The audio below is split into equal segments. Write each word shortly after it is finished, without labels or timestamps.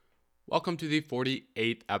Welcome to the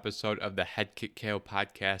 48th episode of the Head Kick KO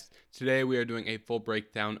podcast. Today we are doing a full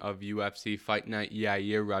breakdown of UFC Fight Night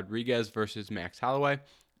Yair Rodriguez versus Max Holloway.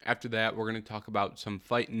 After that, we're going to talk about some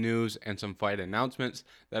fight news and some fight announcements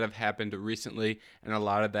that have happened recently, and a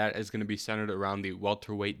lot of that is going to be centered around the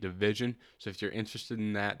welterweight division. So if you're interested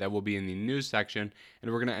in that, that will be in the news section,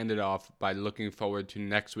 and we're going to end it off by looking forward to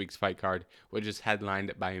next week's fight card, which is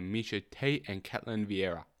headlined by Miesha Tate and Ketlen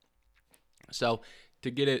Vieira. So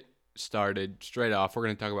to get it started straight off, we're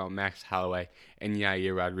going to talk about Max Holloway and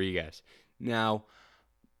Yair Rodriguez. Now,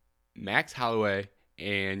 Max Holloway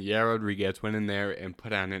and Yair Rodriguez went in there and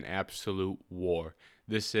put on an absolute war.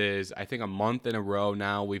 This is, I think, a month in a row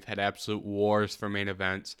now. We've had absolute wars for main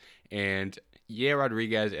events, and Yair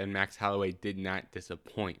Rodriguez and Max Holloway did not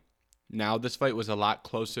disappoint. Now, this fight was a lot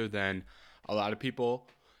closer than a lot of people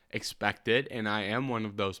expected, and I am one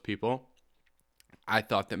of those people. I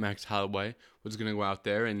thought that Max Holloway was going to go out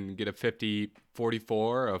there and get a 50-44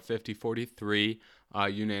 or a 50-43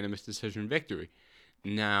 unanimous decision victory.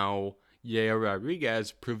 Now, Yair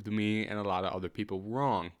Rodriguez proved to me and a lot of other people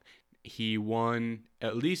wrong. He won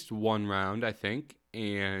at least one round, I think,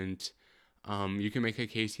 and you can make a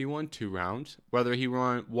case he won 2 rounds. Whether he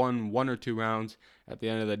won 1 or 2 rounds at the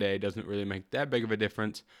end of the day doesn't really make that big of a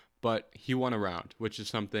difference, but he won a round, which is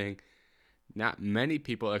something not many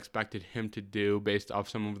people expected him to do based off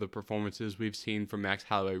some of the performances we've seen from Max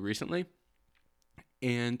Holloway recently.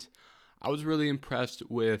 And I was really impressed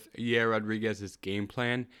with Yair Rodriguez's game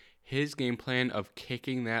plan. His game plan of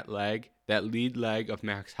kicking that lead leg of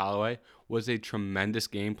Max Holloway, was a tremendous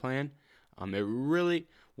game plan.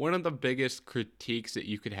 One of the biggest critiques that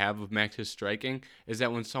you could have of Max's striking is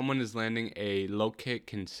that when someone is landing a low kick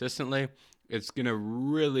consistently, it's going to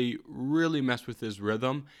really, really mess with his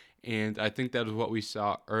rhythm. And I think that is what we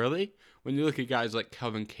saw early. When you look at guys like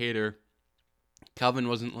Calvin Kattar, Calvin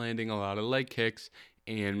wasn't landing a lot of leg kicks,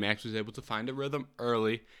 and Max was able to find a rhythm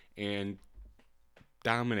early and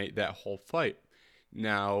dominate that whole fight.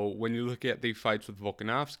 Now, when you look at the fights with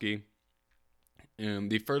Volkanovski,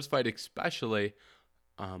 the first fight especially,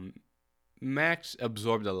 Max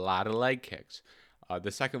absorbed a lot of leg kicks. The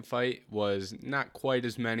second fight was not quite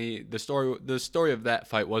as many. The story of that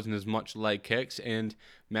fight wasn't as much leg kicks, and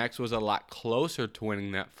Max was a lot closer to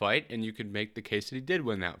winning that fight, and you could make the case that he did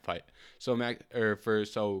win that fight. So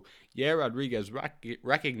Yair Rodriguez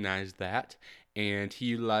recognized that, and he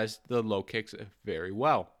utilized the low kicks very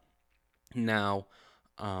well. Now,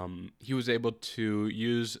 he was able to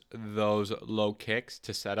use those low kicks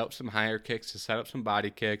to set up some higher kicks, to set up some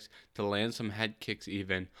body kicks, to land some head kicks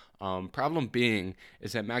even. Problem being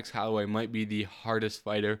is that Max Holloway might be the hardest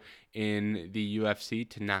fighter in the UFC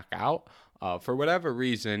to knock out. For whatever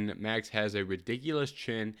reason, Max has a ridiculous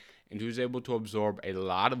chin, and he was able to absorb a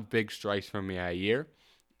lot of big strikes from Yair.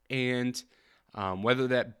 And whether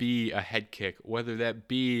that be a head kick, whether that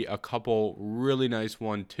be a couple really nice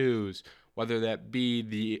 1-2s, whether that be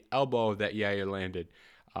the elbow that Yair landed,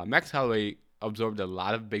 Max Holloway absorbed a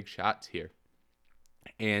lot of big shots here.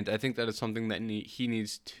 And I think that is something that he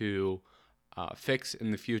needs to fix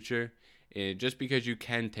in the future. And just because you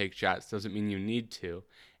can take shots doesn't mean you need to.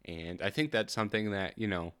 And I think that's something that,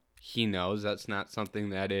 he knows. That's not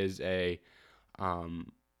something that is a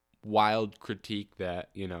wild critique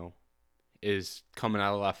that, is coming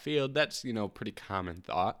out of left field. That's, pretty common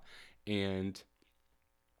thought. And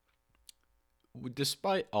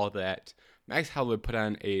despite all that, Max Holloway put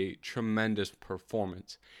on a tremendous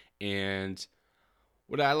performance. And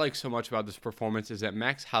what I like so much about this performance is that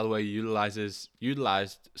Max Holloway utilized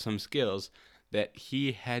some skills that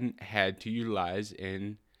he hadn't had to utilize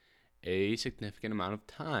in a significant amount of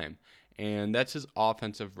time. And that's his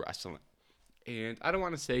offensive wrestling. And I don't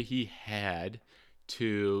want to say he had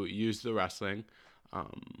to use the wrestling,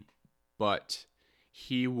 but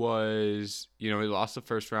he was, he lost the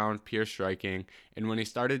first round, pure striking, and when he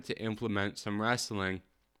started to implement some wrestling,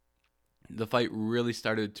 the fight really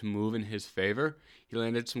started to move in his favor. He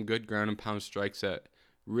landed some good ground and pound strikes that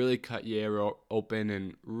really cut Yair open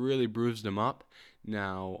and really bruised him up.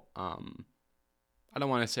 Now, I don't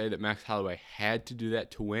want to say that Max Holloway had to do that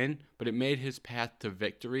to win, but it made his path to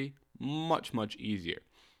victory much, much easier.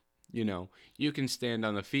 You can stand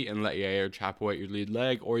on the feet and let Yair chop away at your lead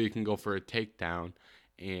leg, or you can go for a takedown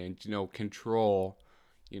and, control.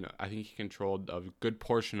 I think he controlled a good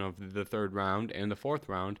portion of the third round and the fourth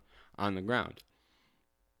round on the ground.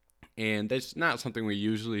 And that's not something we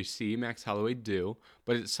usually see Max Holloway do,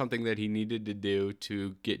 but it's something that he needed to do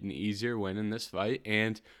to get an easier win in this fight,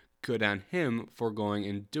 and good on him for going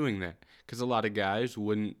and doing that. Because a lot of guys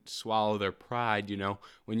wouldn't swallow their pride,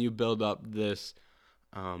 when you build up this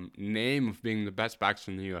name of being the best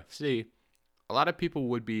boxer in the UFC, a lot of people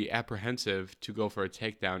would be apprehensive to go for a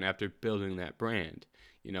takedown after building that brand,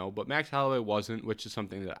 but Max Holloway wasn't, which is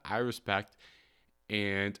something that I respect.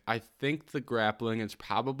 And I think the grappling has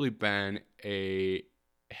probably been a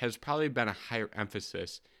higher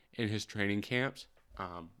emphasis in his training camps,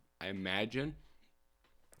 I imagine.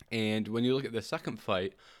 And when you look at the second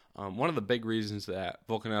fight, one of the big reasons that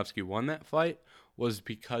Volkanovski won that fight was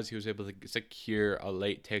because he was able to secure a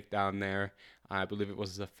late takedown there. I believe it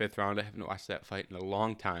was the fifth round. I haven't watched that fight in a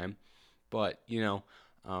long time. But,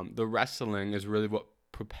 the wrestling is really what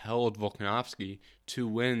propelled Volkanovski to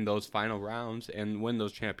win those final rounds and win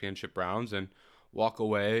those championship rounds and walk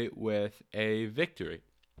away with a victory.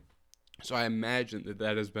 So I imagine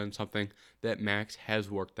that has been something that Max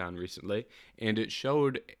has worked on recently, and it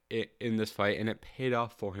showed in this fight, and it paid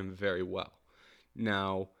off for him very well.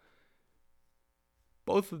 Now,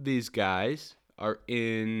 both of these guys are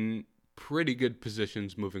in pretty good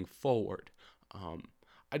positions moving forward.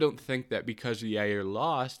 I don't think that because Yair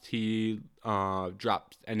lost, he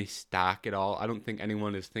dropped any stock at all. I don't think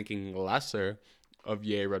anyone is thinking lesser of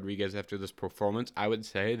Yair Rodriguez after this performance. I would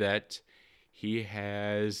say that he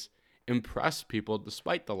has impressed people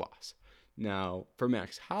despite the loss. Now, for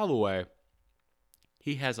Max Holloway,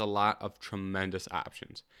 he has a lot of tremendous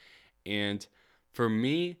options. And for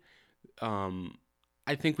me,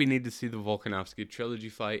 I think we need to see the Volkanovski trilogy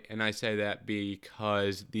fight, and I say that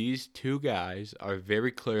because these two guys are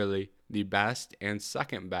very clearly the best and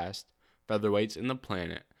second best featherweights in the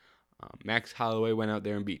planet. Max Holloway went out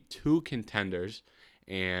there and beat two contenders,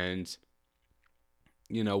 and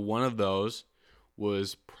one of those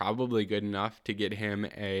was probably good enough to get him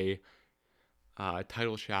a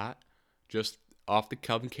title shot just off the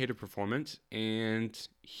Kelvin Kattar performance, and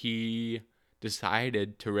he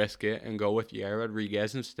decided to risk it and go with Yair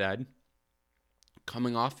Rodriguez instead,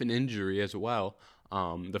 coming off an injury as well.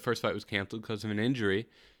 The first fight was canceled because of an injury,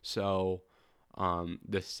 so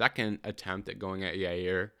the second attempt at going at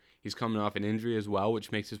Yair, he's coming off an injury as well,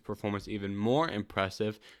 which makes his performance even more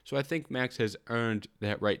impressive. So I think Max has earned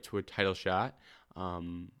that right to a title shot,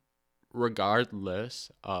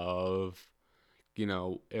 regardless of,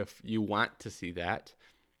 if you want to see that.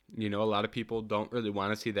 A lot of people don't really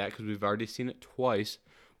want to see that because we've already seen it twice,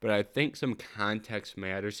 but I think some context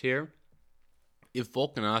matters here. If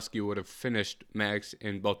Volkanovski would have finished Max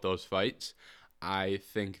in both those fights, I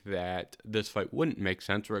think that this fight wouldn't make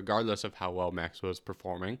sense regardless of how well Max was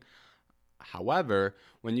performing. However,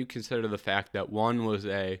 when you consider the fact that one was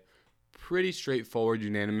a pretty straightforward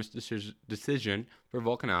unanimous decision for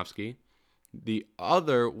Volkanovski, the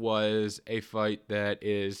other was a fight that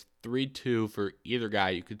is 3-2 for either guy.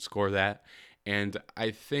 You could score that. And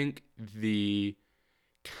I think the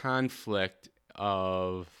conflict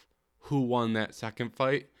of who won that second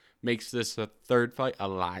fight makes this a third fight a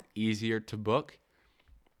lot easier to book.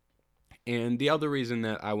 And the other reason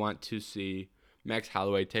that I want to see Max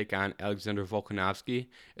Holloway take on Alexander Volkanovski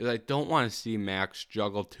is I don't want to see Max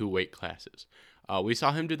juggle two weight classes. We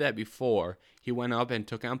saw him do that before. He went up and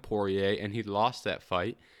took on Poirier, and he lost that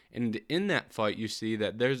fight. And in that fight, you see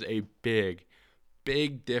that there's a big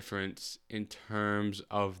difference in terms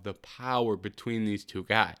of the power between these two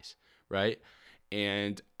guys, right?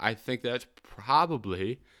 And I think that's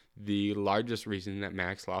probably the largest reason that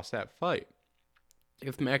Max lost that fight.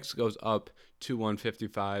 If Max goes up to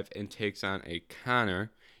 155 and takes on a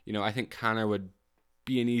Conor, I think Conor would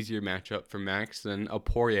be an easier matchup for Max than a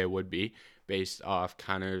Poirier would be, based off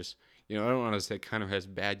Conor's, I don't want to say Conor has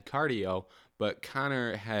bad cardio, but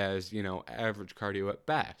Conor has, average cardio at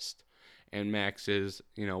best. And Max is,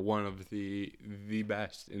 one of the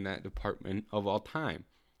best in that department of all time.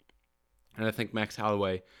 And I think Max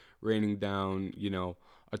Holloway raining down,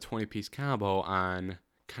 a 20-piece combo on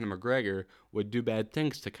Conor McGregor would do bad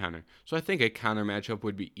things to Conor. So I think a Conor matchup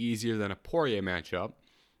would be easier than a Poirier matchup.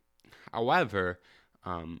 However,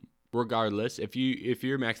 regardless, if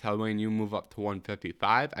you're Max Holloway and you move up to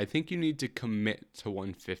 155, I think you need to commit to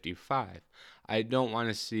 155. I don't want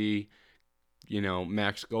to see,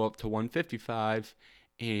 Max go up to 155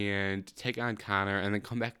 and take on Conor and then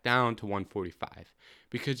come back down to 145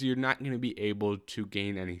 because you're not going to be able to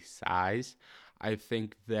gain any size. I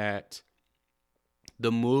think that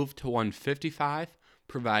the move to 155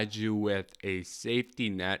 provides you with a safety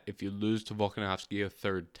net if you lose to Volkanovski a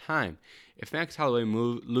third time. If Max Holloway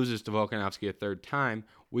loses to Volkanovski a third time,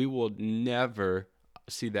 we will never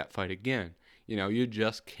see that fight again. You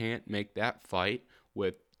just can't make that fight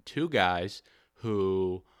with two guys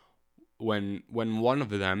who, when one of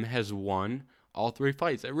them has won all three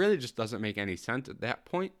fights, it really just doesn't make any sense at that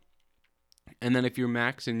point. And then if you're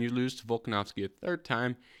Max and you lose to Volkanovski a third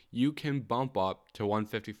time, you can bump up to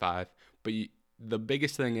 155. But the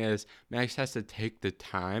biggest thing is Max has to take the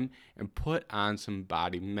time and put on some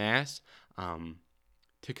body mass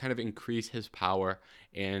to kind of increase his power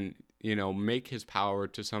and, make his power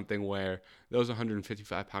to something where those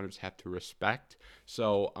 155 pounders have to respect.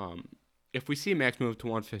 So if we see Max move to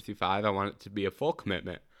 155, I want it to be a full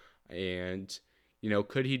commitment. And,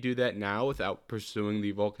 could he do that now without pursuing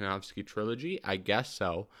the Volkanovski trilogy? I guess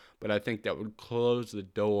so, but I think that would close the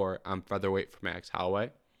door on featherweight for Max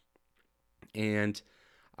Holloway. And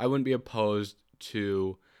I wouldn't be opposed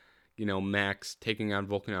to, Max taking on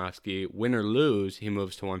Volkanovski. Win or lose, he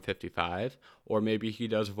moves to 155. Or maybe he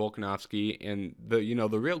does Volkanovski. And the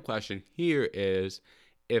real question here is,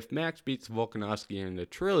 if Max beats Volkanovski in the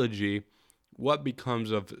trilogy, what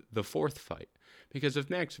becomes of the fourth fight? Because if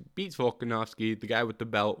Max beats Volkanovski, the guy with the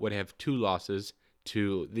belt would have 2 losses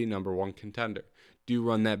to the number 1 contender. Do you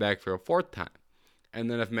run that back for a 4th time? And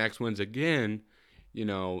then if Max wins again,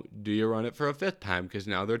 do you run it for a 5th time? Because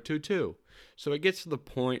now they're 2-2. So it gets to the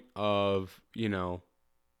point of,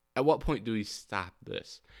 at what point do we stop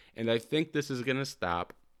this? And I think this is going to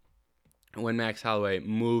stop when Max Holloway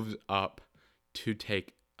moves up to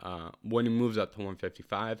when he moves up to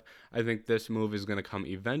 155. I think this move is going to come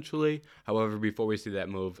eventually. However, before we see that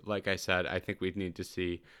move, like I said, I think we'd need to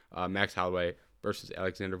see Max Holloway versus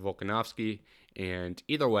Alexander Volkanovski. And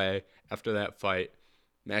either way, after that fight,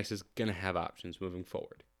 Max is going to have options moving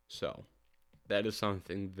forward. So that is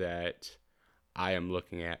something that I am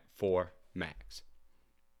looking at for Max.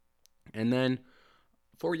 And then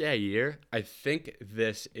for Yair, I think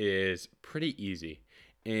this is pretty easy.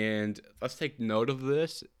 And let's take note of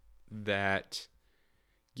this, that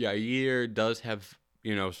Yair does have,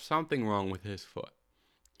 something wrong with his foot,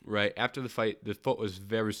 right? After the fight, the foot was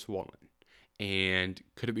very swollen. And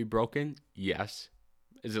could it be broken? Yes.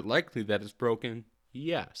 Is it likely that it's broken?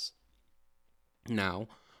 Yes. Now,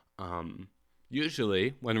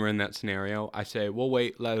 usually when we're in that scenario, I say, we'll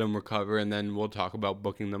wait, let them recover, and then we'll talk about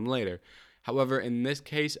booking them later. However, in this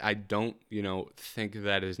case, I don't, think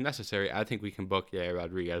that is necessary. I think we can book Yair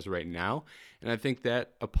Rodriguez right now, and I think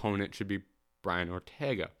that opponent should be Brian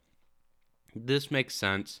Ortega. This makes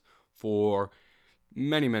sense for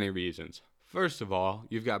many, many reasons. First of all,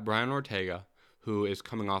 you've got Brian Ortega, who is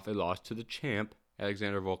coming off a loss to the champ,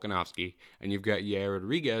 Alexander Volkanovski, and you've got Yair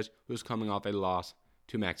Rodriguez, who's coming off a loss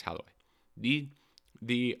to Max Holloway.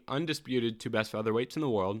 The undisputed 2 best featherweights in the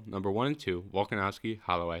world, number 1 and 2, Volkanovski,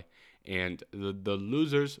 Holloway, and the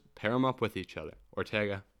losers pair them up with each other,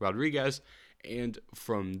 Ortega, Rodriguez, and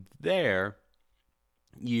from there,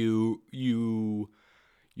 you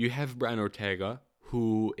have Brian Ortega,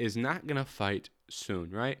 who is not going to fight soon,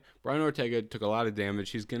 right? Brian Ortega took a lot of damage.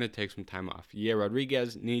 He's going to take some time off. Yeah,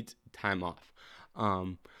 Rodriguez needs time off.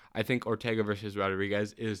 I think Ortega versus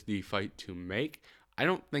Rodriguez is the fight to make. I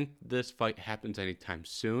don't think this fight happens anytime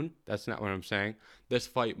soon. That's not what I'm saying. This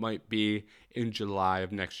fight might be in July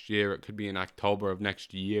of next year. It could be in October of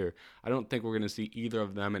next year. I don't think we're going to see either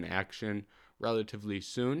of them in action relatively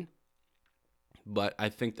soon. But I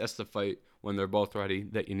think that's the fight when they're both ready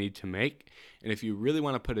that you need to make. And if you really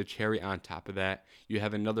want to put a cherry on top of that, you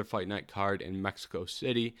have another fight night card in Mexico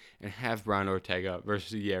City and have Brian Ortega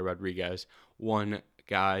versus Yair Rodriguez. One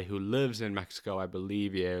guy who lives in Mexico, I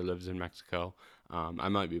believe Yair lives in Mexico. I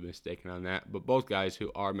might be mistaken on that, but both guys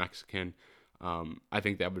who are Mexican, I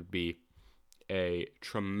think that would be a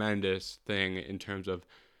tremendous thing in terms of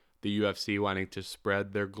the UFC wanting to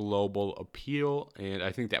spread their global appeal, and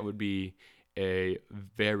I think that would be a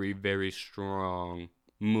very, very strong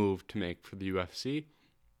move to make for the UFC.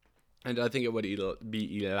 And I think it would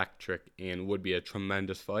be electric and would be a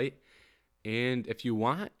tremendous fight. And if you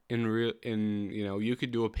want, you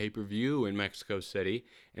could do a pay-per-view in Mexico City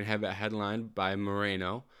and have it headlined by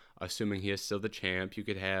Moreno, assuming he is still the champ. You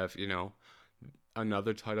could have,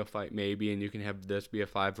 another title fight maybe, and you can have this be a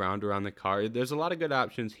 5-rounder on the card. There's a lot of good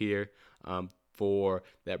options here for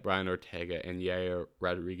that Brian Ortega and Yair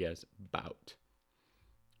Rodriguez bout.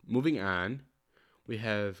 Moving on, we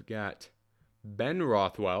have got Ben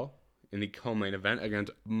Rothwell in the co-main event against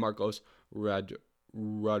Marcos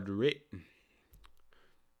Rodriguez.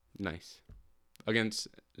 Nice. Against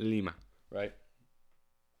Lima, right?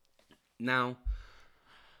 Now,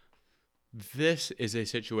 this is a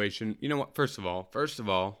situation, you know what, first of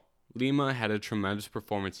all, Lima had a tremendous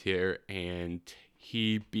performance here, and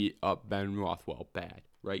he beat up Ben Rothwell bad,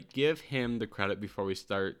 right? Give him the credit before we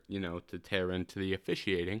start, to tear into the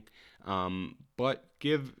officiating, but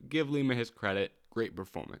give Lima his credit, great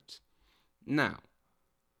performance. Now,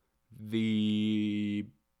 the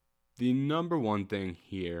number one thing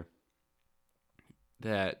here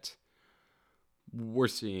that we're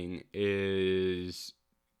seeing is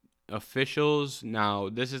officials. Now,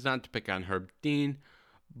 this is not to pick on Herb Dean,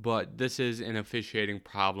 but this is an officiating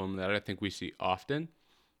problem that I think we see often.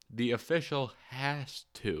 The official has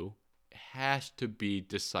to be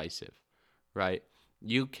decisive, right?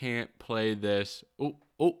 You can't play this, I'm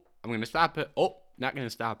going to stop it. Oh, not going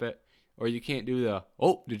to stop it. Or you can't do the,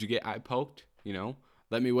 did you get eye poked?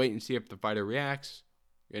 Let me wait and see if the fighter reacts.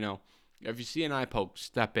 If you see an eye poke,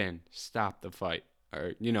 step in, stop the fight,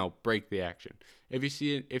 or break the action. If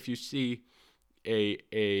you see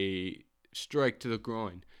a strike to the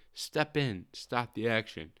groin, step in, stop the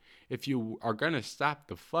action. If you are gonna stop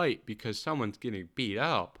the fight because someone's getting beat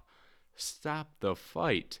up, stop the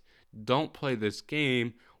fight. Don't play this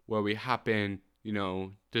game where we hop in,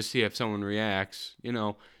 to see if someone reacts.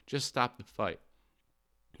 Just stop the fight.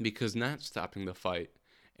 Because not stopping the fight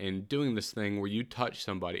and doing this thing where you touch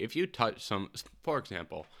somebody, if you touch for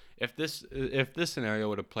example, if this scenario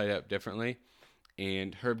would have played out differently,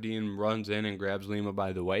 and Herb Dean runs in and grabs Lima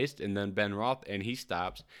by the waist, and then he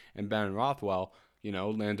stops, and Ben Rothwell,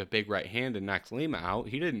 lands a big right hand and knocks Lima out.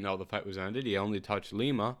 He didn't know the fight was ended. He only touched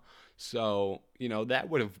Lima. So, that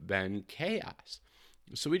would have been chaos.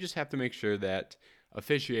 So we just have to make sure that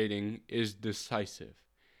officiating is decisive.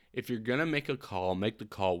 If you're going to make a call, make the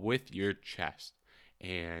call with your chest.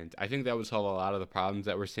 And I think that would solve a lot of the problems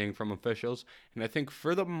that we're seeing from officials. And I think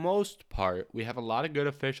for the most part, we have a lot of good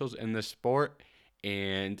officials in this sport.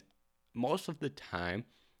 And most of the time,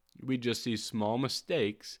 we just see small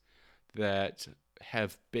mistakes that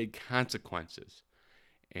have big consequences.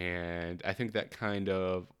 And I think that kind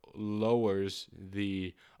of lowers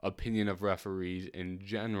the opinion of referees in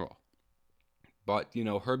general. But,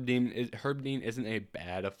 Herb Dean isn't a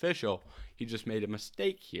bad official. He just made a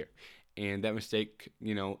mistake here. And that mistake,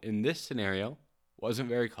 in this scenario, wasn't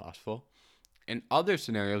very costful. In other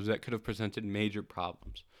scenarios, that could have presented major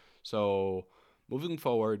problems. So, moving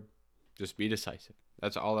forward, just be decisive.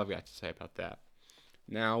 That's all I've got to say about that.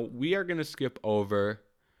 Now, we are going to skip over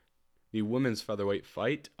the women's featherweight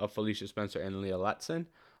fight of Felicia Spencer and Leah Letson.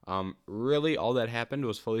 Really, all that happened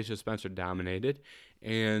was Felicia Spencer dominated.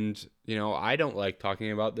 And, I don't like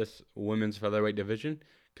talking about this women's featherweight division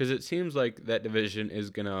because it seems like that division is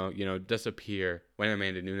going to, disappear when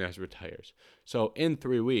Amanda Nunes retires. So in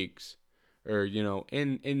 3 weeks, or,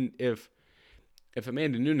 if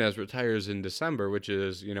Amanda Nunes retires in December, which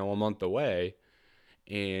is, a month away,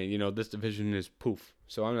 and, this division is poof.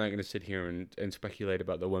 So I'm not going to sit here and speculate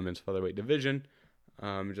about the women's featherweight division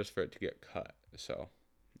just for it to get cut. So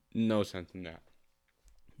no sense in that.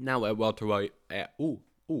 Now at welterweight, At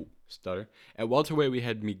welterweight, we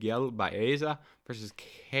had Miguel Baeza versus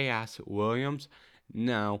Chaos Williams.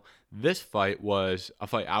 Now, this fight was a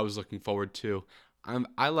fight I was looking forward to.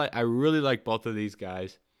 I really like both of these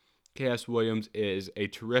guys. Chaos Williams is a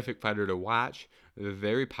terrific fighter to watch, a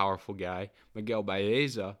very powerful guy. Miguel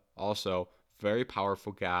Baeza, also very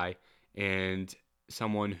powerful guy, and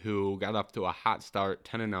someone who got up to a hot start,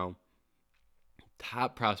 10-0.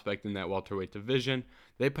 Top prospect in that welterweight division.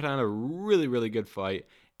 They put on a really, really good fight,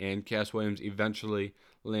 and Cass Williams eventually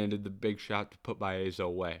landed the big shot to put Baeza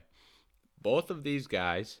away. Both of these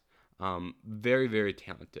guys, very, very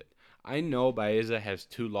talented. I know Baeza has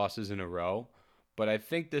 2 losses in a row, but I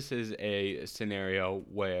think this is a scenario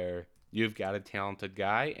where you've got a talented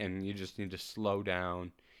guy, and you just need to slow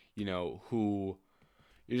down, who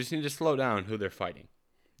they're fighting.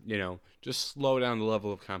 Just slow down the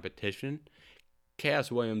level of competition.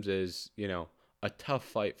 Chaos Williams is, a tough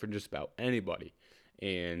fight for just about anybody.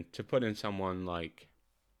 And to put in someone like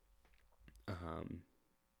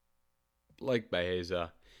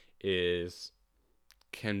Baeza you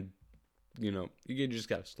just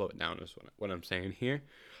got to slow it down is what I'm saying here.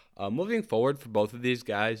 Moving forward for both of these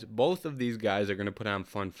guys are going to put on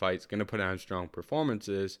fun fights, going to put on strong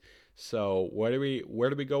performances. So where do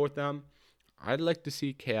we go with them? I'd like to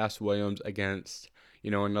see Chaos Williams against,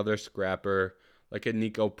 another scrapper, like a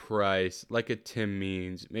Nico Price, like a Tim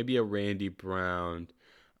Means, maybe a Randy Brown,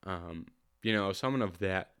 someone of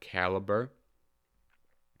that caliber.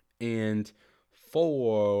 And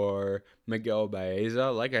for Miguel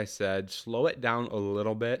Baeza, like I said, slow it down a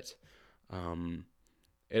little bit.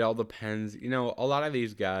 It all depends. A lot of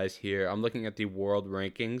these guys here, I'm looking at the world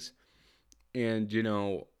rankings, and,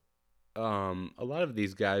 a lot of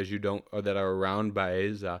these guys that are around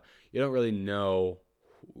Baeza, you don't really know,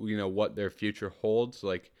 what their future holds.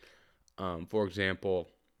 Like, for example,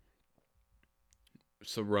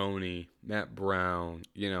 Cerrone, Matt Brown,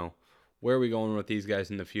 where are we going with these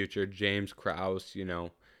guys in the future? James Krause,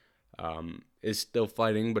 is still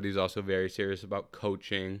fighting, but he's also very serious about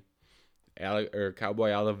coaching.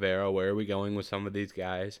 Cowboy Oliveira. Where are we going with some of these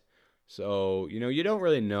guys? So, you don't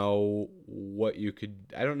really know what you could.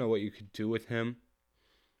 I don't know what you could do with him.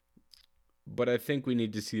 But I think we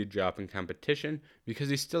need to see a drop in competition because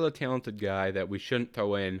he's still a talented guy that we shouldn't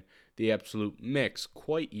throw in the absolute mix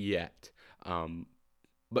quite yet. Um,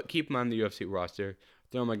 but keep him on the UFC roster.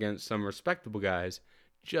 Throw him against some respectable guys,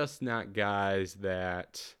 just not guys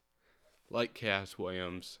that, like Cass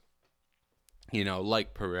Williams,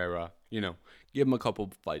 like Pereira, give him a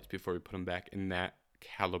couple fights before we put him back in that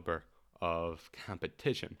caliber of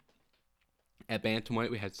competition. At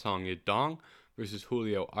bantamweight, we had Song Yadong versus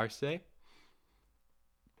Julio Arce.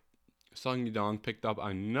 Song Yadong picked up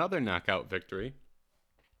another knockout victory,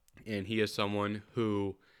 and he is someone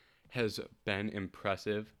who has been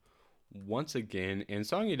impressive once again. And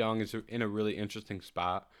Song Yadong is in a really interesting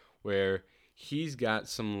spot where he's got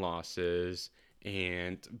some losses,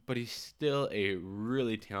 but he's still a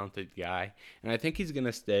really talented guy. And I think he's going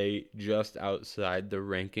to stay just outside the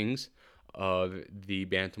rankings of the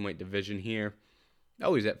bantamweight division here.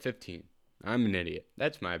 Oh, he's at 15. I'm an idiot.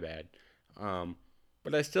 That's my bad.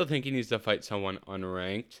 But I still think he needs to fight someone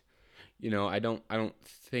unranked. I don't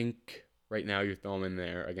think right now you throw him in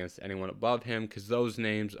there against anyone above him because those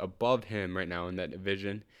names above him right now in that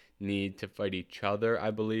division need to fight each other, I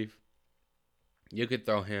believe. You could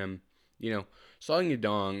throw him, Song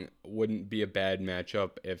Yadong wouldn't be a bad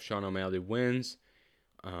matchup if Sean O'Malley wins.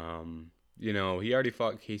 He already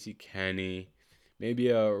fought Casey Kenny, maybe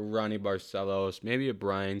a Ronnie Barcelos, maybe a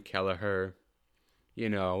Brian Kelleher.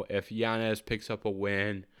 If Yanez picks up a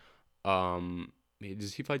win,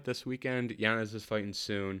 does he fight this weekend? Yanez is fighting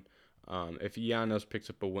soon. If Yanez picks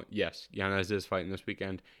up a win, yes, Yanez is fighting this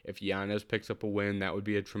weekend. If Yanez picks up a win, that would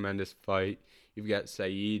be a tremendous fight. You've got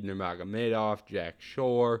Saeed Nurmagomedov, Jack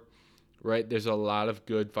Shore, right? There's a lot of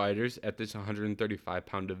good fighters at this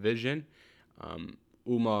 135-pound division.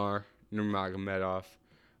 Umar Nurmagomedov.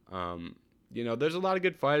 There's a lot of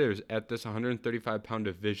good fighters at this 135-pound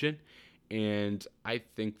division, and I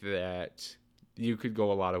think that you could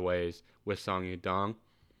go a lot of ways with Song Yadong.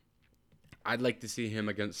 I'd like to see him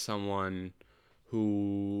against someone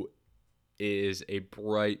who is a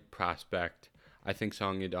bright prospect. I think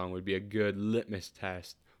Song Yadong would be a good litmus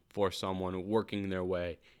test for someone working their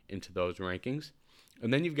way into those rankings.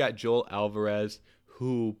 And then you've got Joel Alvarez,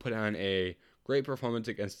 who put on a great performance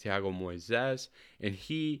against Thiago Moises, and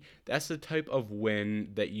that's the type of win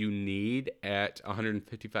that you need at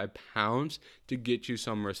 155 pounds to get you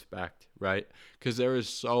some respect, right? Because there is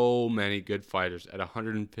so many good fighters at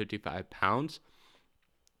 155 pounds,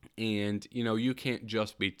 and you can't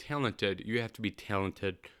just be talented, you have to be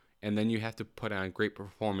talented, and then you have to put on great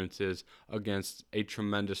performances against a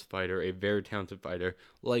tremendous fighter, a very talented fighter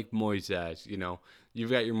like Moises.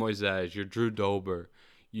 You've got your Moises, your Drew Dober,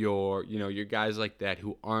 your guys like that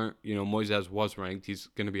who aren't, Moises was ranked, he's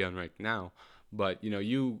going to be unranked now, but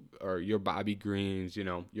your Bobby Greens,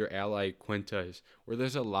 your Ally Quintas, where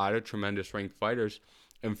there's a lot of tremendous ranked fighters.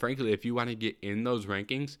 And frankly, if you want to get in those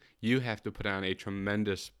rankings, you have to put on a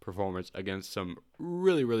tremendous performance against some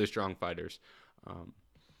really, really strong fighters.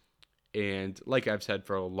 And like I've said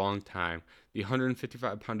for a long time, the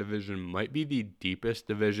 155-pound division might be the deepest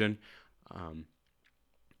division.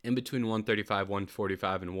 In between 135,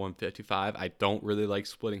 145, and 155, I don't really like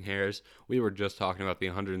splitting hairs. We were just talking about the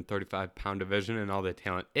 135-pound division and all the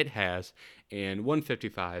talent it has, and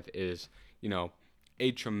 155 is,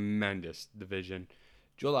 a tremendous division.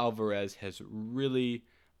 Joel Alvarez has really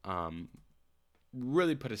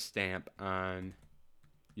put a stamp on,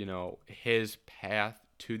 his path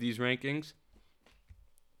to these rankings.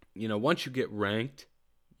 Once you get ranked,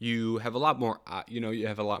 you have a lot more,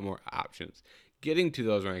 options. Getting to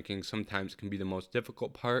those rankings sometimes can be the most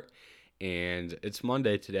difficult part, and it's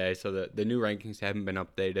Monday today, so the new rankings haven't been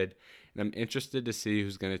updated, and I'm interested to see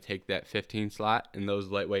who's going to take that 15 slot in those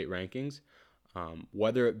lightweight rankings,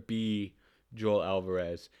 whether it be Joel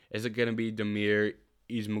Alvarez. Is it going to be Damir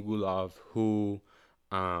Ismagulov, who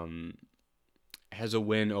has a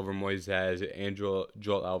win over Moises and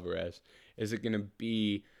Joel Alvarez? Is it going to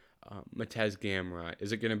be Matej Gamrot?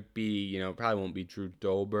 Is it going to be, probably won't be Drew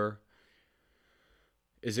Dober?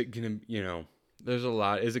 Is it going to, there's a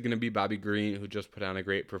lot. Is it going to be Bobby Green, who just put on a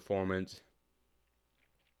great performance?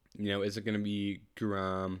 Is it going to be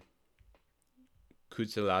Guram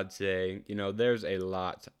Kutseladze? There's a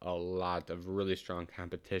lot of really strong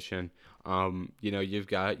competition. You've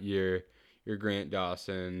got your Grant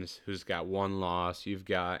Dawson's, who's got one loss. You've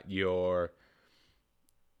got your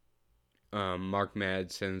Mark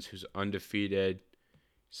Madsen's, who's undefeated.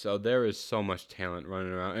 So there is so much talent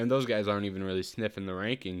running around, and those guys aren't even really sniffing the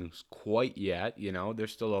rankings quite yet.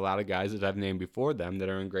 There's still a lot of guys that I've named before them that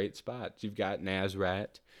are in great spots. You've got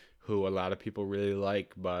Nasrat, who a lot of people really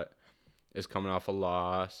like, but is coming off a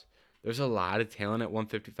loss. There's a lot of talent at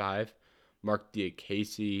 155. Mark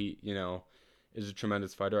Diakese, is a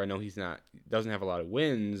tremendous fighter. I know doesn't have a lot of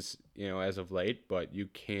wins, as of late, but you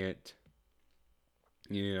can't,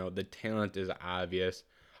 the talent is obvious.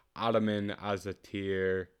 Ottoman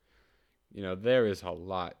Azatir, there is a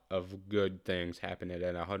lot of good things happening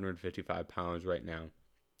at 155 pounds right now.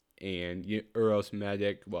 And Uros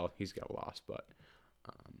Medic, well, he's got a loss, but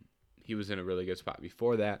he was in a really good spot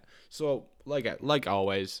before that. So, like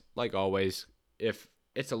always, if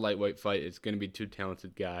it's a lightweight fight, it's going to be two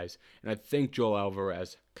talented guys. And I think Joel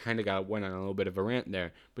Alvarez kind of went on a little bit of a rant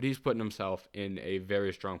there, but he's putting himself in a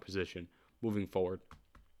very strong position moving forward.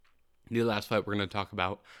 The last fight we're going to talk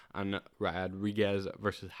about on Rodriguez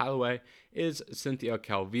versus Holloway is Cynthia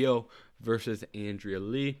Calvillo versus Andrea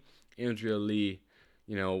Lee. Andrea Lee,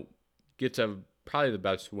 gets probably the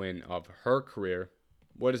best win of her career.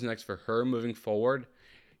 What is next for her moving forward?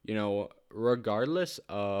 Regardless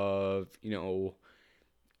of,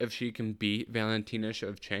 if she can beat Valentina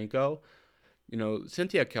Shevchenko,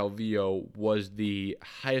 Cynthia Calvillo was the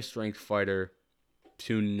highest ranked fighter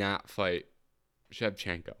to not fight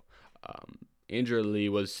Shevchenko. Andrea Lee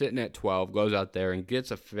was sitting at 12, goes out there and gets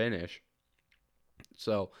a finish.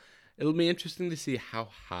 So it'll be interesting to see how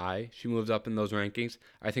high she moves up in those rankings.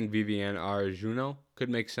 I think Viviane Araújo could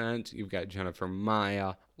make sense. You've got Jennifer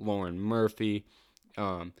Maia, Lauren Murphy,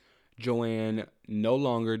 no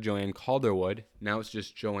longer Joanne Calderwood. Now it's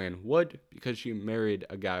just Joanne Wood because she married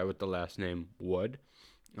a guy with the last name Wood.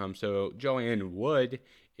 So Joanne Wood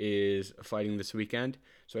is fighting this weekend.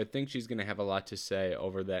 So I think she's going to have a lot to say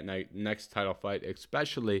over that next title fight,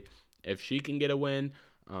 especially if she can get a win.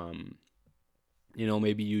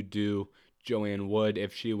 Maybe you do Joanne Wood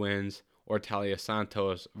if she wins, or Talia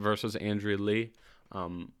Santos versus Andrea Lee.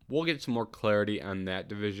 We'll get some more clarity on that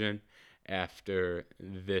division after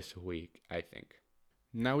this week, I think.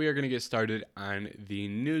 Now we are going to get started on the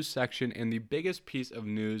news section, and the biggest piece of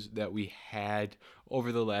news that we had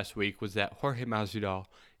over the last week was that Jorge Masvidal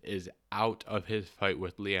is out of his fight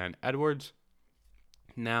with Leon Edwards.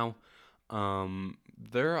 Now,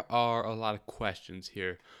 there are a lot of questions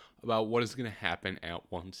here about what is going to happen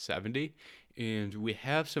at 170, and we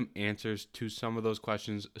have some answers to some of those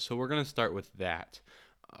questions, so we're going to start with that.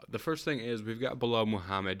 The first thing is we've got Belal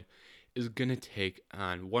Muhammad is going to take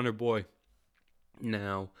on Wonderboy.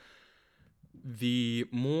 Now, the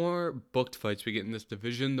more booked fights we get in this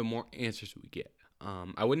division, the more answers we get.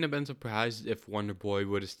 I wouldn't have been surprised if Wonderboy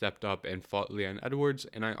would have stepped up and fought Leon Edwards,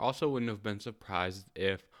 and I also wouldn't have been surprised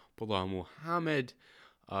if Belal Muhammad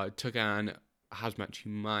took on Khamzat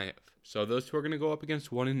Chimaev. So those two are going to go up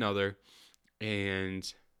against one another,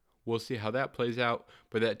 and we'll see how that plays out,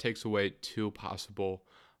 but that takes away two possible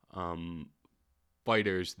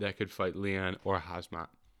fighters that could fight Leon or Khamzat.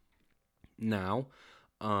 Now,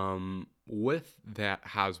 with that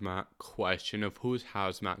Khamzat question of who's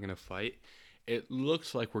Khamzat going to fight, it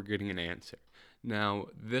looks like we're getting an answer. Now,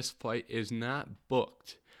 this fight is not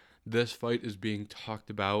booked. This fight is being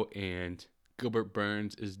talked about, and Gilbert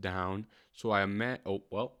Burns is down. So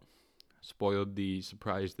spoiled the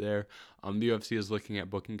surprise there. The UFC is looking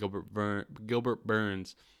at booking Gilbert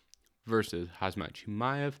Burns versus Khamzat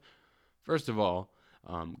Chimaev. First of all,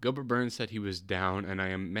 Gilbert Burns said he was down, and I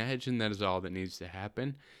imagine that is all that needs to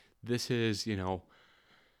happen. This is,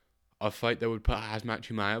 a fight that would put Khamzat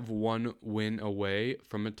Chimaev one win away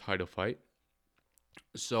from a title fight.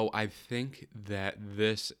 So I think that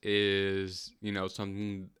this is,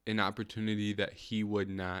 an opportunity that he would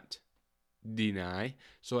not deny.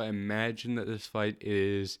 So I imagine that this fight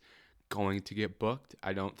is going to get booked.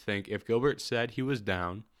 I don't think, if Gilbert said he was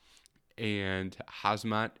down and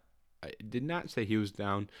Khamzat did not say he was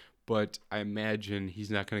down, but I imagine he's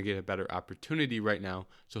not going to get a better opportunity right now,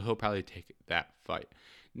 so he'll probably take that fight.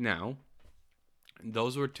 Now,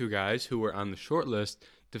 those were two guys who were on the short list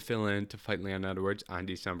to fill in to fight Leon Edwards on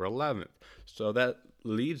December 11th. So that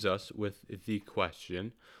leaves us with the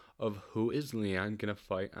question of who is Leon going to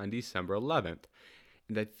fight on December 11th.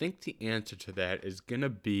 And I think the answer to that is going to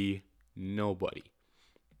be nobody.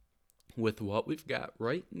 With what we've got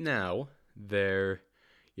right now, they're,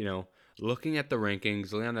 looking at the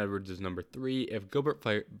rankings, Leon Edwards is number 3. If Gilbert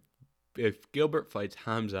fights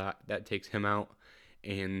Khamzat, that takes him out.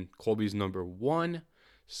 And Colby's number 1,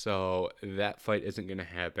 so that fight isn't going to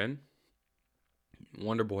happen.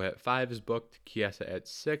 Wonderboy at 5 is booked. Chiesa at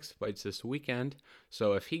 6 fights this weekend.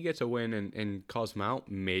 So if he gets a win and calls him out,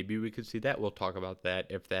 maybe we could see that. We'll talk about that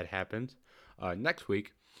if that happens next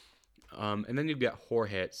week. And then you've got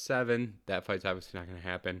Jorge at 7. That fight's obviously not going to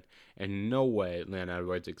happen. And no way Leon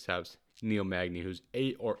Edwards accepts Neil Magny, who's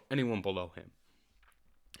 8, or anyone below him.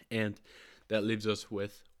 And that leaves us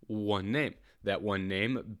with one name. That one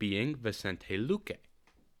name being Vicente Luque.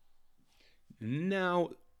 Now,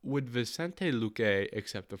 would Vicente Luque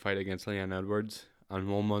accept the fight against Leon Edwards on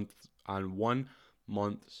 1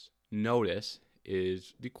 month's notice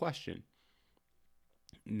is the question.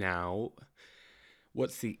 Now,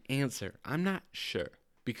 what's the answer? I'm not sure,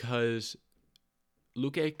 because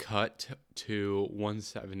Luque cut to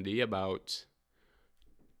 170 about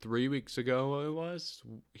 3 weeks ago.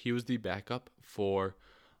 He was the backup for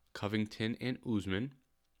Covington and Usman,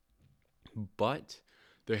 but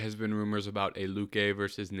there has been rumors about a Luque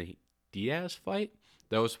versus Nate Diaz fight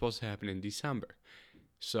that was supposed to happen in December.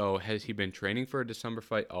 So has he been training for a December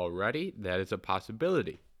fight already? That is a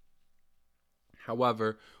possibility.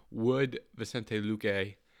 However, would Vicente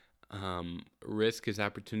Luque risk his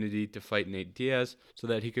opportunity to fight Nate Diaz so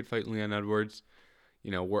that he could fight Leon Edwards?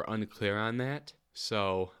 We're unclear on that.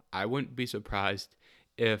 So I wouldn't be surprised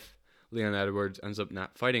if Leon Edwards ends up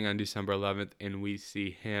not fighting on December 11th and we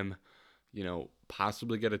see him,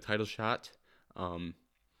 possibly get a title shot.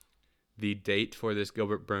 The date for this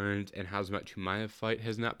Gilbert Burns and Khamzat Chimaev fight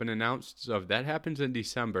has not been announced. So if that happens in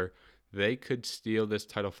December, they could steal this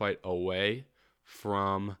title fight away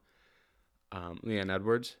from Leon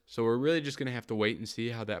Edwards. So we're really just going to have to wait and see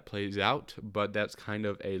how that plays out. But that's kind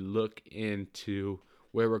of a look into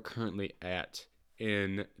where we're currently at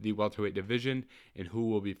in the welterweight division and who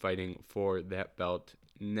will be fighting for that belt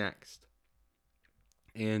next.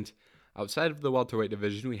 And outside of the welterweight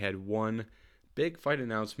division, we had one big fight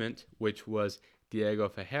announcement, which was Diego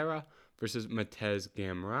Ferreira versus Mateusz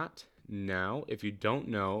Gamrot. Now, if you don't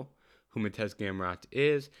know who Mateusz Gamrot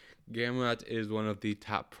is one of the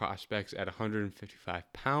top prospects at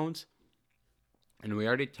 155 pounds. And we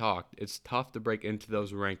already talked, it's tough to break into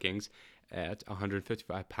those rankings at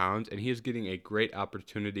 155 pounds, and he is getting a great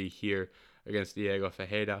opportunity here against Diego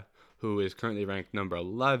Ferreira, who is currently ranked number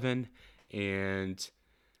 11, and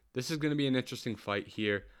this is going to be an interesting fight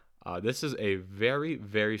here. This is a very,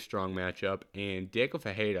 very strong matchup, and Diego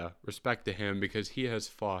Ferreira, respect to him, because he has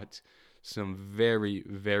fought some very,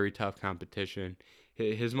 very tough competition.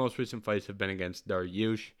 His most recent fights have been against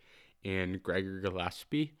Dariush and Gregor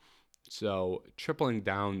Gillespie. So tripling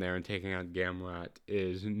down there and taking on Gamrot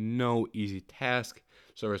is no easy task.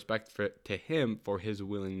 So respect to him for his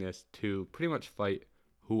willingness to pretty much fight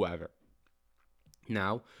whoever.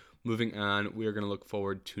 Now, moving on, we are going to look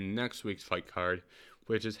forward to next week's fight card,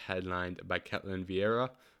 which is headlined by Ketlen Vieira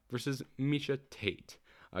versus Miesha Tate.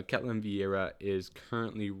 Ketlen Vieira is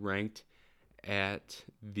currently ranked at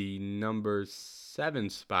the number 7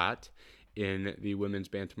 spot in the women's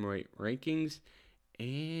bantamweight rankings,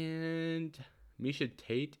 and Miesha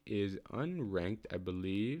Tate is unranked, I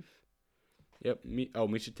believe. Yep.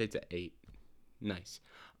 Miesha Tate's at 8. Nice.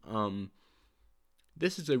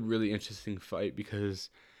 This is a really interesting fight because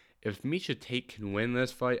if Miesha Tate can win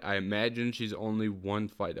this fight, I imagine she's only one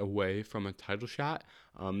fight away from a title shot.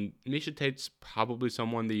 Miesha Tate's probably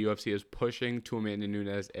someone the UFC is pushing to Amanda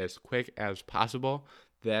Nunes as quick as possible.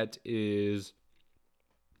 That is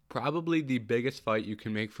probably the biggest fight you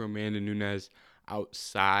can make for Amanda Nunes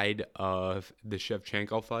outside of the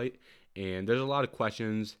Shevchenko fight. And there's a lot of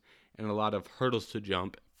questions and a lot of hurdles to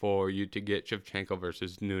jump for you to get Shevchenko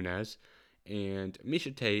versus Nunes. And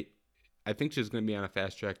Miesha Tate, I think she's going to be on a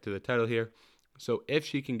fast track to the title here. So if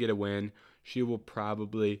she can get a win, she will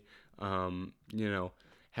probably,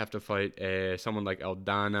 have to fight someone like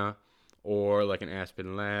Aldana or like an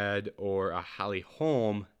Aspen Ladd or a Holly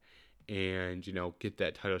Holm and, get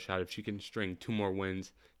that title shot if she can string 2 more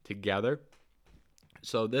wins together.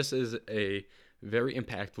 So this is a very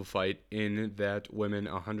impactful fight in that women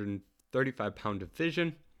 135-pound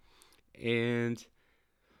division. And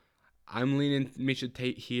I'm leaning Miesha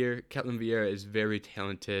Tate here. Ketlen Vieira is very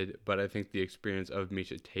talented, but I think the experience of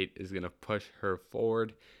Miesha Tate is going to push her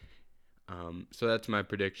forward. So that's my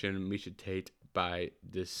prediction, Miesha Tate by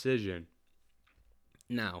decision.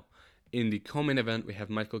 Now, in the co-main event, we have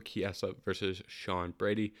Michael Chiesa versus Sean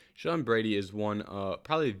Brady. Sean Brady is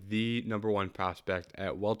probably the number 1 prospect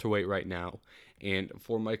at welterweight right now. And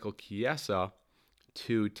for Michael Chiesa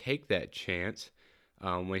to take that chance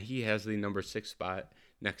when he has the number 6 spot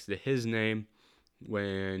next to his name,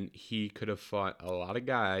 when he could have fought a lot of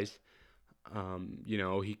guys,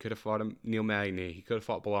 He could have fought Neil Magny. He could have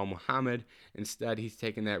fought Bilal Muhammad. Instead, he's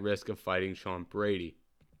taking that risk of fighting Sean Brady.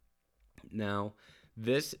 Now,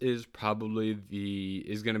 this is probably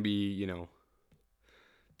going to be,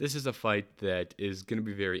 this is a fight that is going to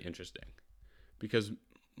be very interesting because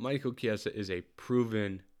Michael Chiesa is a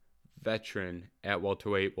proven veteran at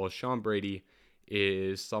welterweight, while Sean Brady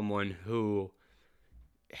is someone who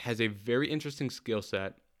has a very interesting skill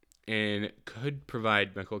set and could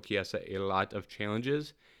provide Michael Chiesa a lot of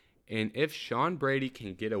challenges. And if Sean Brady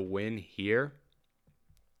can get a win here,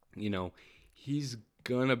 he's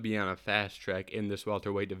going to be on a fast track in this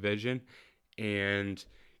welterweight division. And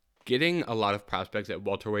getting a lot of prospects at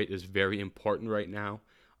welterweight is very important right now.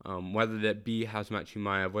 Whether that be Khamzat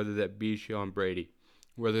Chimaev, whether that be Sean Brady,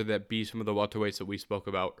 whether that be some of the welterweights that we spoke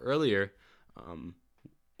about earlier,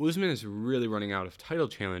 Usman is really running out of title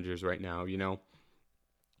challengers right now.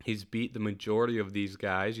 He's beat the majority of these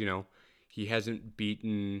guys. He hasn't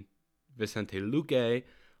beaten Vicente Luque,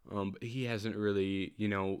 but he hasn't really,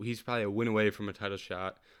 he's probably a win away from a title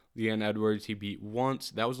shot. Leon Edwards, he beat once.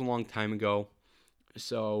 That was a long time ago.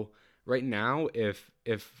 So right now, if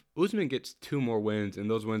Usman gets 2 more wins, and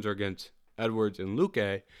those wins are against Edwards and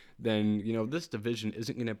Luque, then, this division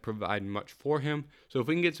isn't going to provide much for him. So if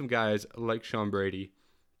we can get some guys like Sean Brady,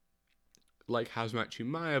 like Khamzat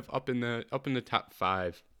Chimaev up in the top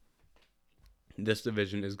 5, this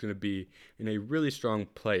division is going to be in a really strong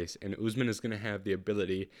place, and Usman is going to have the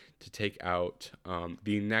ability to take out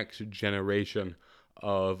the next generation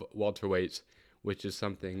of welterweights, which is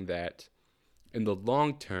something that in the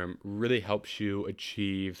long term really helps you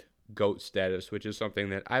achieve GOAT status, which is something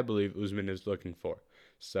that I believe Usman is looking for.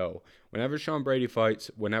 So whenever Sean Brady fights,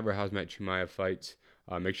 whenever Khamzat Chimaev fights,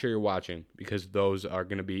 make sure you're watching, because those are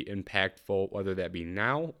going to be impactful, whether that be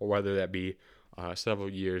now or whether that be several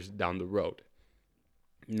years down the road.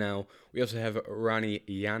 Now, we also have Rani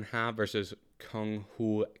Yanha versus Kung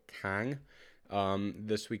Hu Kang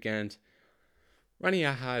this weekend. Rani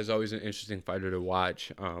Yanha is always an interesting fighter to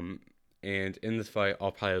watch, and in this fight,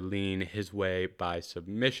 I'll probably lean his way by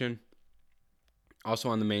submission. Also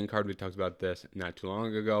on the main card, we talked about this not too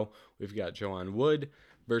long ago. We've got Joanne Wood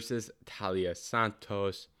versus Taila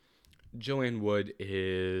Santos. Joanne Wood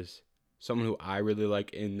is someone who I really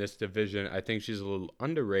like in this division. I think she's a little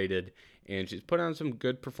underrated, and she's put on some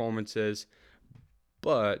good performances.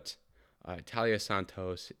 But Taila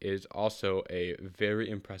Santos is also a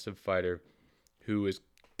very impressive fighter who has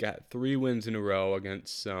got 3 wins in a row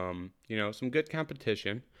against some good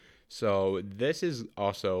competition. So this is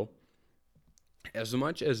also, as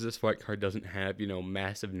much as this fight card doesn't have,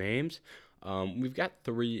 massive names, we've got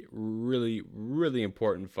 3 really, really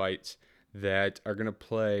important fights that are going to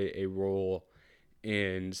play a role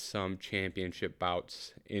in some championship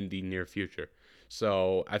bouts in the near future.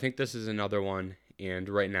 So I think this is another one, and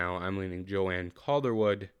right now I'm leaning Joanne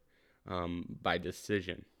Calderwood by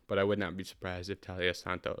decision. But I would not be surprised if Taila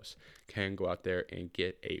Santos can go out there and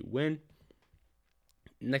get a win.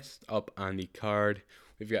 Next up on the card,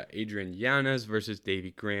 we've got Adrian Yanez versus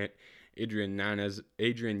Davey Grant. Adrian Yanez,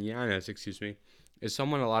 is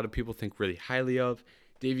someone a lot of people think really highly of.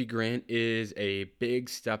 Davey Grant is a big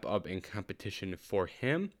step up in competition for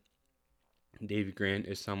him. Davey Grant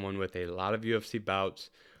is someone with a lot of UFC bouts,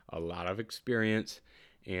 a lot of experience,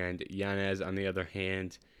 and Yanez, on the other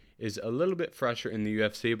hand, is a little bit fresher in the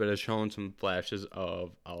UFC, but has shown some flashes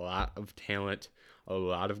of a lot of talent, a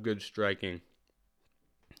lot of good striking.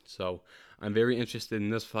 So I'm very interested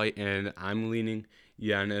in this fight, and I'm leaning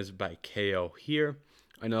Yanez by KO here.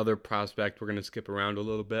 Another prospect, we're going to skip around a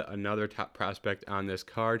little bit. Another top prospect on this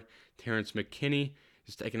card, Terrence McKinney,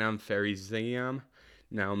 is taking on Fares Ziam.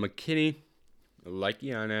 Now, McKinney, like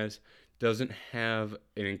Yanez, doesn't have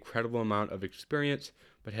an incredible amount of experience,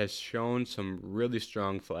 but has shown some really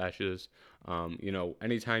strong flashes.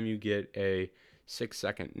 Anytime you get a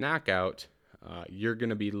 6-second knockout, you're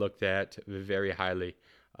going to be looked at very highly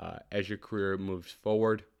as your career moves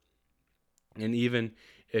forward. And even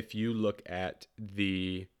if you look at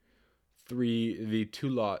the three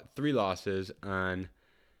losses on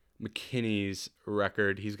McKinney's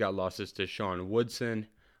record, he's got losses to Sean Woodson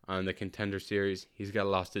on the Contender Series. He's got a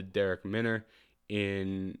loss to Derek Minner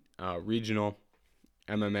in regional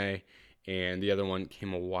MMA, and the other one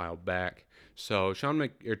came a while back. So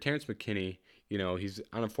Terrence McKinney, he's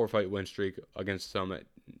on a 4-fight win streak against some,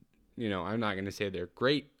 I'm not going to say they're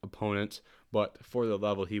great opponents, but for the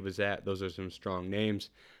level he was at, those are some strong names.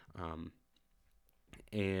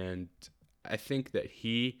 And I think that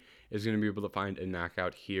he is going to be able to find a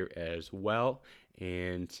knockout here as well.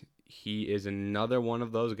 And he is another one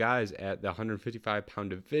of those guys at the 155-pound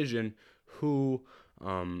division who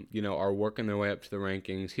are working their way up to the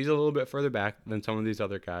rankings. He's a little bit further back than some of these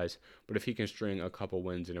other guys, but if he can string a couple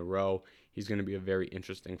wins in a row, he's going to be a very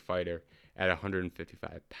interesting fighter at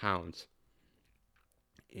 155 pounds.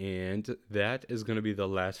 And that is going to be the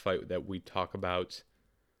last fight that we talk about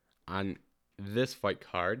on this fight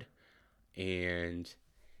card. And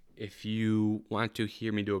if you want to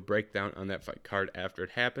hear me do a breakdown on that fight card after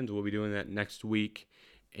it happens, we'll be doing that next week.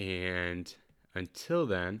 And until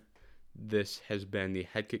then, this has been the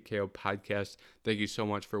Head Kick KO podcast. Thank you so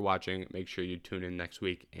much for watching. Make sure you tune in next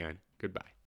week, and goodbye.